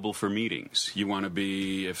available for meetings. You want to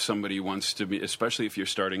be, if somebody wants to be, especially if you're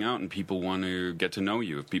starting out and people want to get to know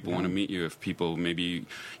you, if people want to meet you, if people maybe,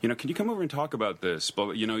 can you come over and talk about this?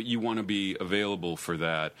 But, you want to be available for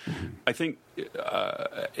that. I think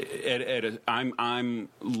I'm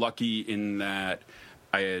lucky in that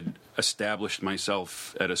I had established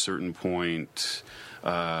myself at a certain point,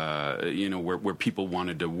 where people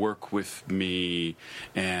wanted to work with me,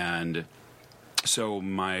 and so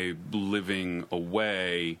my living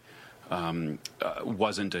away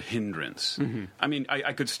wasn't a hindrance. I mean,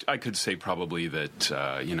 I could say probably that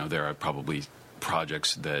there are probably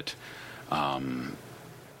projects that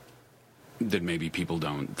that maybe people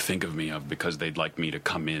don't think of me of because they'd like me to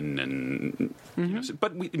come in and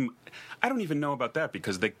but I don't even know about that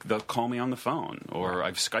because they'll call me on the phone or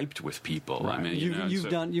I've Skyped with people. Right. I mean,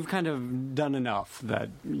 you've kind of done enough that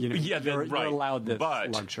you're allowed this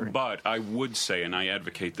luxury. But I would say, and I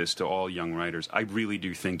advocate this to all young writers, I really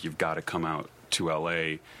do think you've got to come out to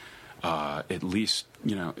LA at least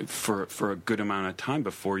for a good amount of time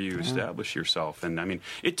before you establish yourself. And I mean,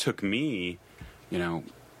 it took me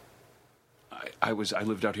I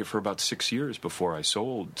lived out here for about 6 years before I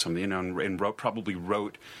sold something, and probably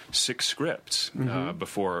wrote 6 scripts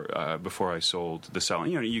before I sold the Cell.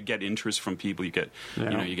 You get interest from people, you get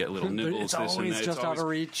you get little nibbles. It's always just out of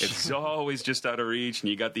reach. It's always just out of reach, and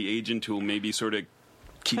you got the agent who will maybe sort of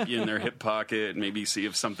keep you in their hip pocket, maybe see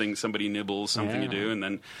if somebody nibbles something you do, and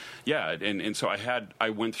then and so I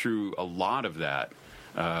went through a lot of that.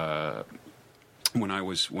 When I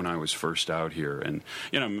was first out here, and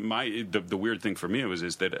the weird thing for me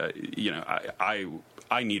is that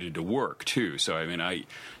I needed to work too. So I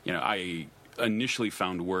initially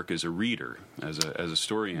found work as a reader, as a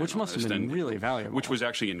story analyst, which must have been really valuable. Which was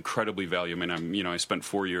actually incredibly valuable. I mean, I spent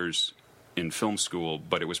 4 years in film school,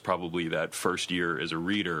 but it was probably that first year as a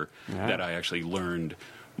reader that I actually learned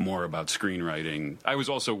more about screenwriting. I was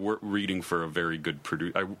also reading for a very good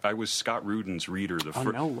producer. I was Scott Rudin's reader.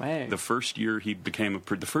 No way. The first year he became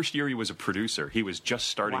the first year he was a producer. He was just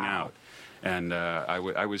starting out, and I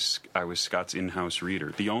was Scott's in-house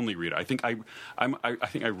reader, the only reader. I think I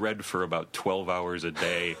read for about 12 hours a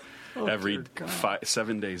day. Every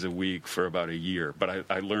 7 days a week for about a year, but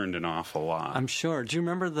I learned an awful lot. I'm sure. Do you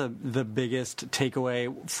remember the biggest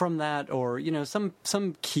takeaway from that, or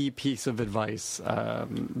some key piece of advice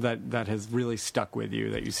that has really stuck with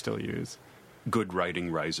you that you still use? Good writing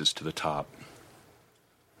rises to the top.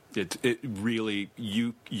 It really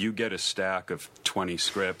you get a stack of 20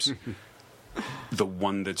 scripts. The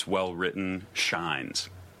one that's well written shines.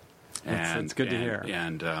 That's good to hear.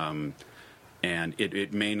 And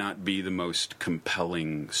it may not be the most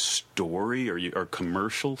compelling story or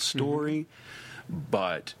commercial story,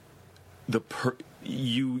 but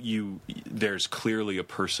there's clearly a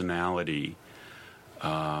personality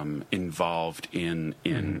involved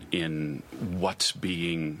in what's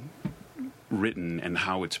being written and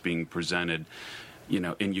how it's being presented.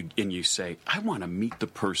 And you say, I want to meet the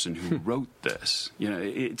person who wrote this.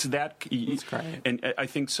 It's that. That's great. And I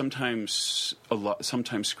think sometimes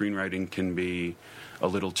screenwriting can be a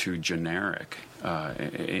little too generic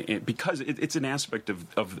because it's an aspect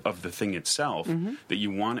of the thing itself that you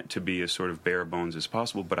want it to be as sort of bare bones as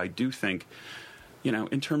possible. But I do think,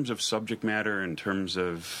 in terms of subject matter, in terms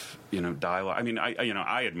of dialogue. I mean,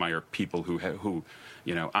 I admire people who.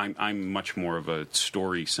 I'm much more of a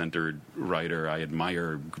story-centered writer. I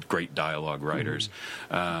admire great dialogue writers,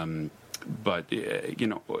 but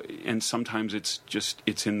and sometimes it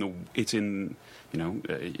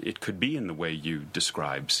could be in the way you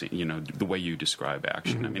describe, the way you describe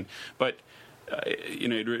action. I mean, but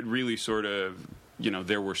it really sort of,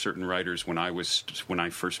 there were certain writers when I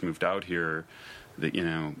first moved out here.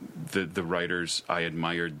 The writers I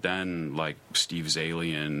admired then, like Steve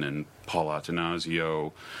Zalian and Paul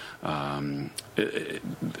Attanasio,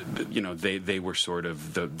 they were sort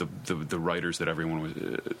of the writers that everyone was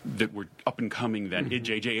that were up and coming then.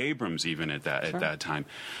 J.J. Abrams even at that time,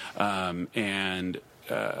 and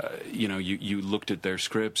you looked at their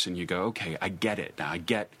scripts and you go, okay, I get it now. I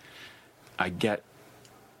get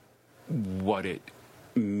what it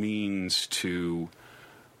means to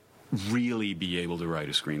really be able to write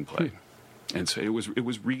a screenplay, and so it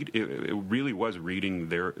really was reading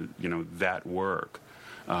their that work.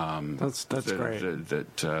 That's great.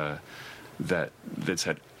 That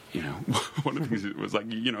said, one of the things was like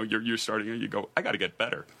you're starting and you go, I got to get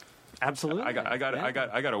better. Absolutely. I got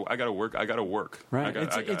to work. Right.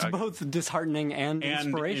 It's both disheartening and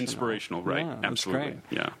inspirational. Right. Yeah, absolutely. That's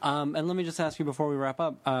great. Yeah. And let me just ask you before we wrap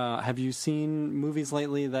up: have you seen movies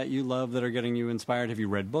lately that you love that are getting you inspired? Have you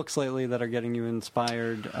read books lately that are getting you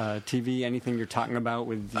inspired? TV? Anything you're talking about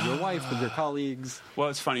with your wife, with your colleagues? Well,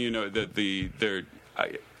 it's funny, that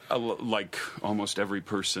like almost every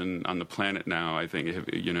person on the planet now, I think,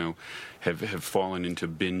 have fallen into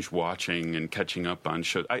binge watching and catching up on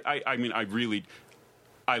shows. I mean,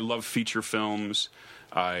 I love feature films.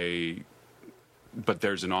 But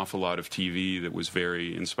there's an awful lot of TV that was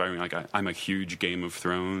very inspiring. Like I'm a huge Game of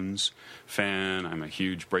Thrones fan. I'm a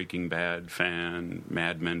huge Breaking Bad fan.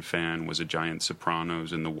 Mad Men fan. Was a giant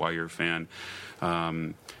Sopranos and The Wire fan.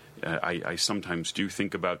 I sometimes do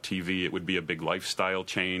think about TV. It would be a big lifestyle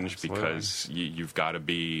change. Absolutely. Because you've got to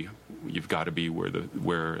be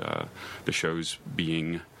where the show's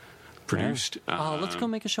being produced. Let's go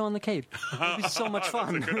make a show on the Cape. It'd be so much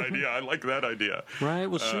fun. That's a good idea. I like that idea. Right?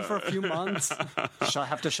 We'll shoot for a few months.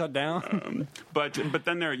 Have to shut down. But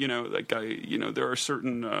then there, there are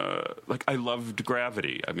certain I loved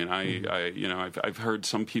Gravity. I mean, I've heard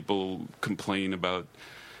some people complain about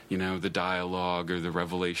the dialogue or the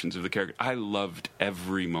revelations of the character. I loved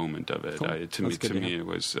every moment of it. Cool. To me, it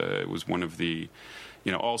was one of the,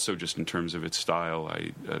 also just in terms of its style,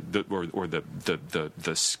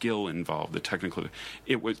 the skill involved, the technical.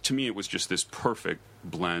 It was just this perfect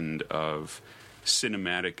blend of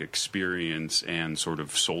cinematic experience and sort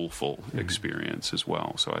of soulful experience as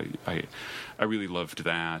well. So I really loved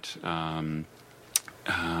that. I've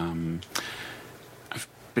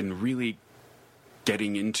been really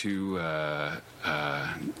getting into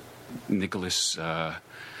Nicholas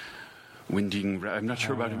Winding. I'm not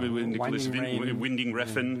sure about him. Nicholas Winding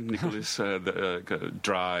Refn. Nicholas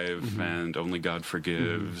Drive and Only God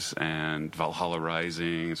Forgives and Valhalla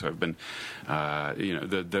Rising. So I've been,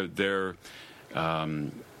 they're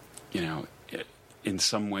in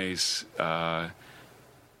some ways.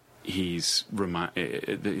 He's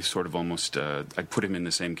sort of almost. I put him in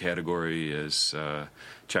the same category as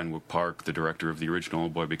Chan-wook Park, the director of the original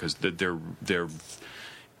Old Boy, because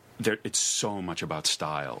it's so much about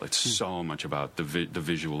style. It's so much about the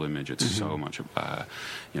visual image. It's so much,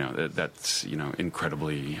 that's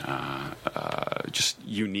incredibly just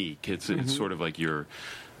unique. It's sort of like you're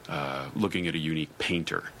looking at a unique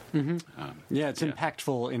painter. It's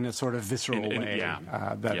impactful in a sort of visceral way.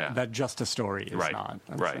 That just a story is not.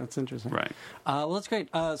 That's interesting. Right. Well, that's great.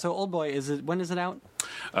 So, Old Boy, when is it out?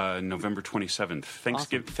 November 27th,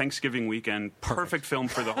 Thanksgiving weekend. Perfect film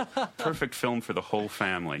for the whole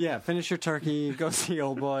family. Yeah, finish your turkey, go see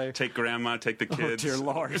Old Boy. Take grandma, take the kids. Oh, dear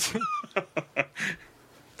Lord.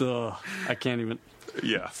 Ugh, I can't even.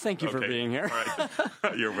 Yeah. Thank you for being here. All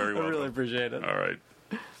right. You're very welcome. I really appreciate it. All right.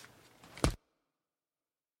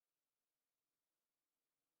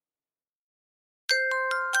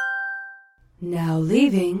 Now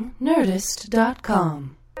leaving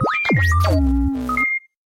Nerdist.com.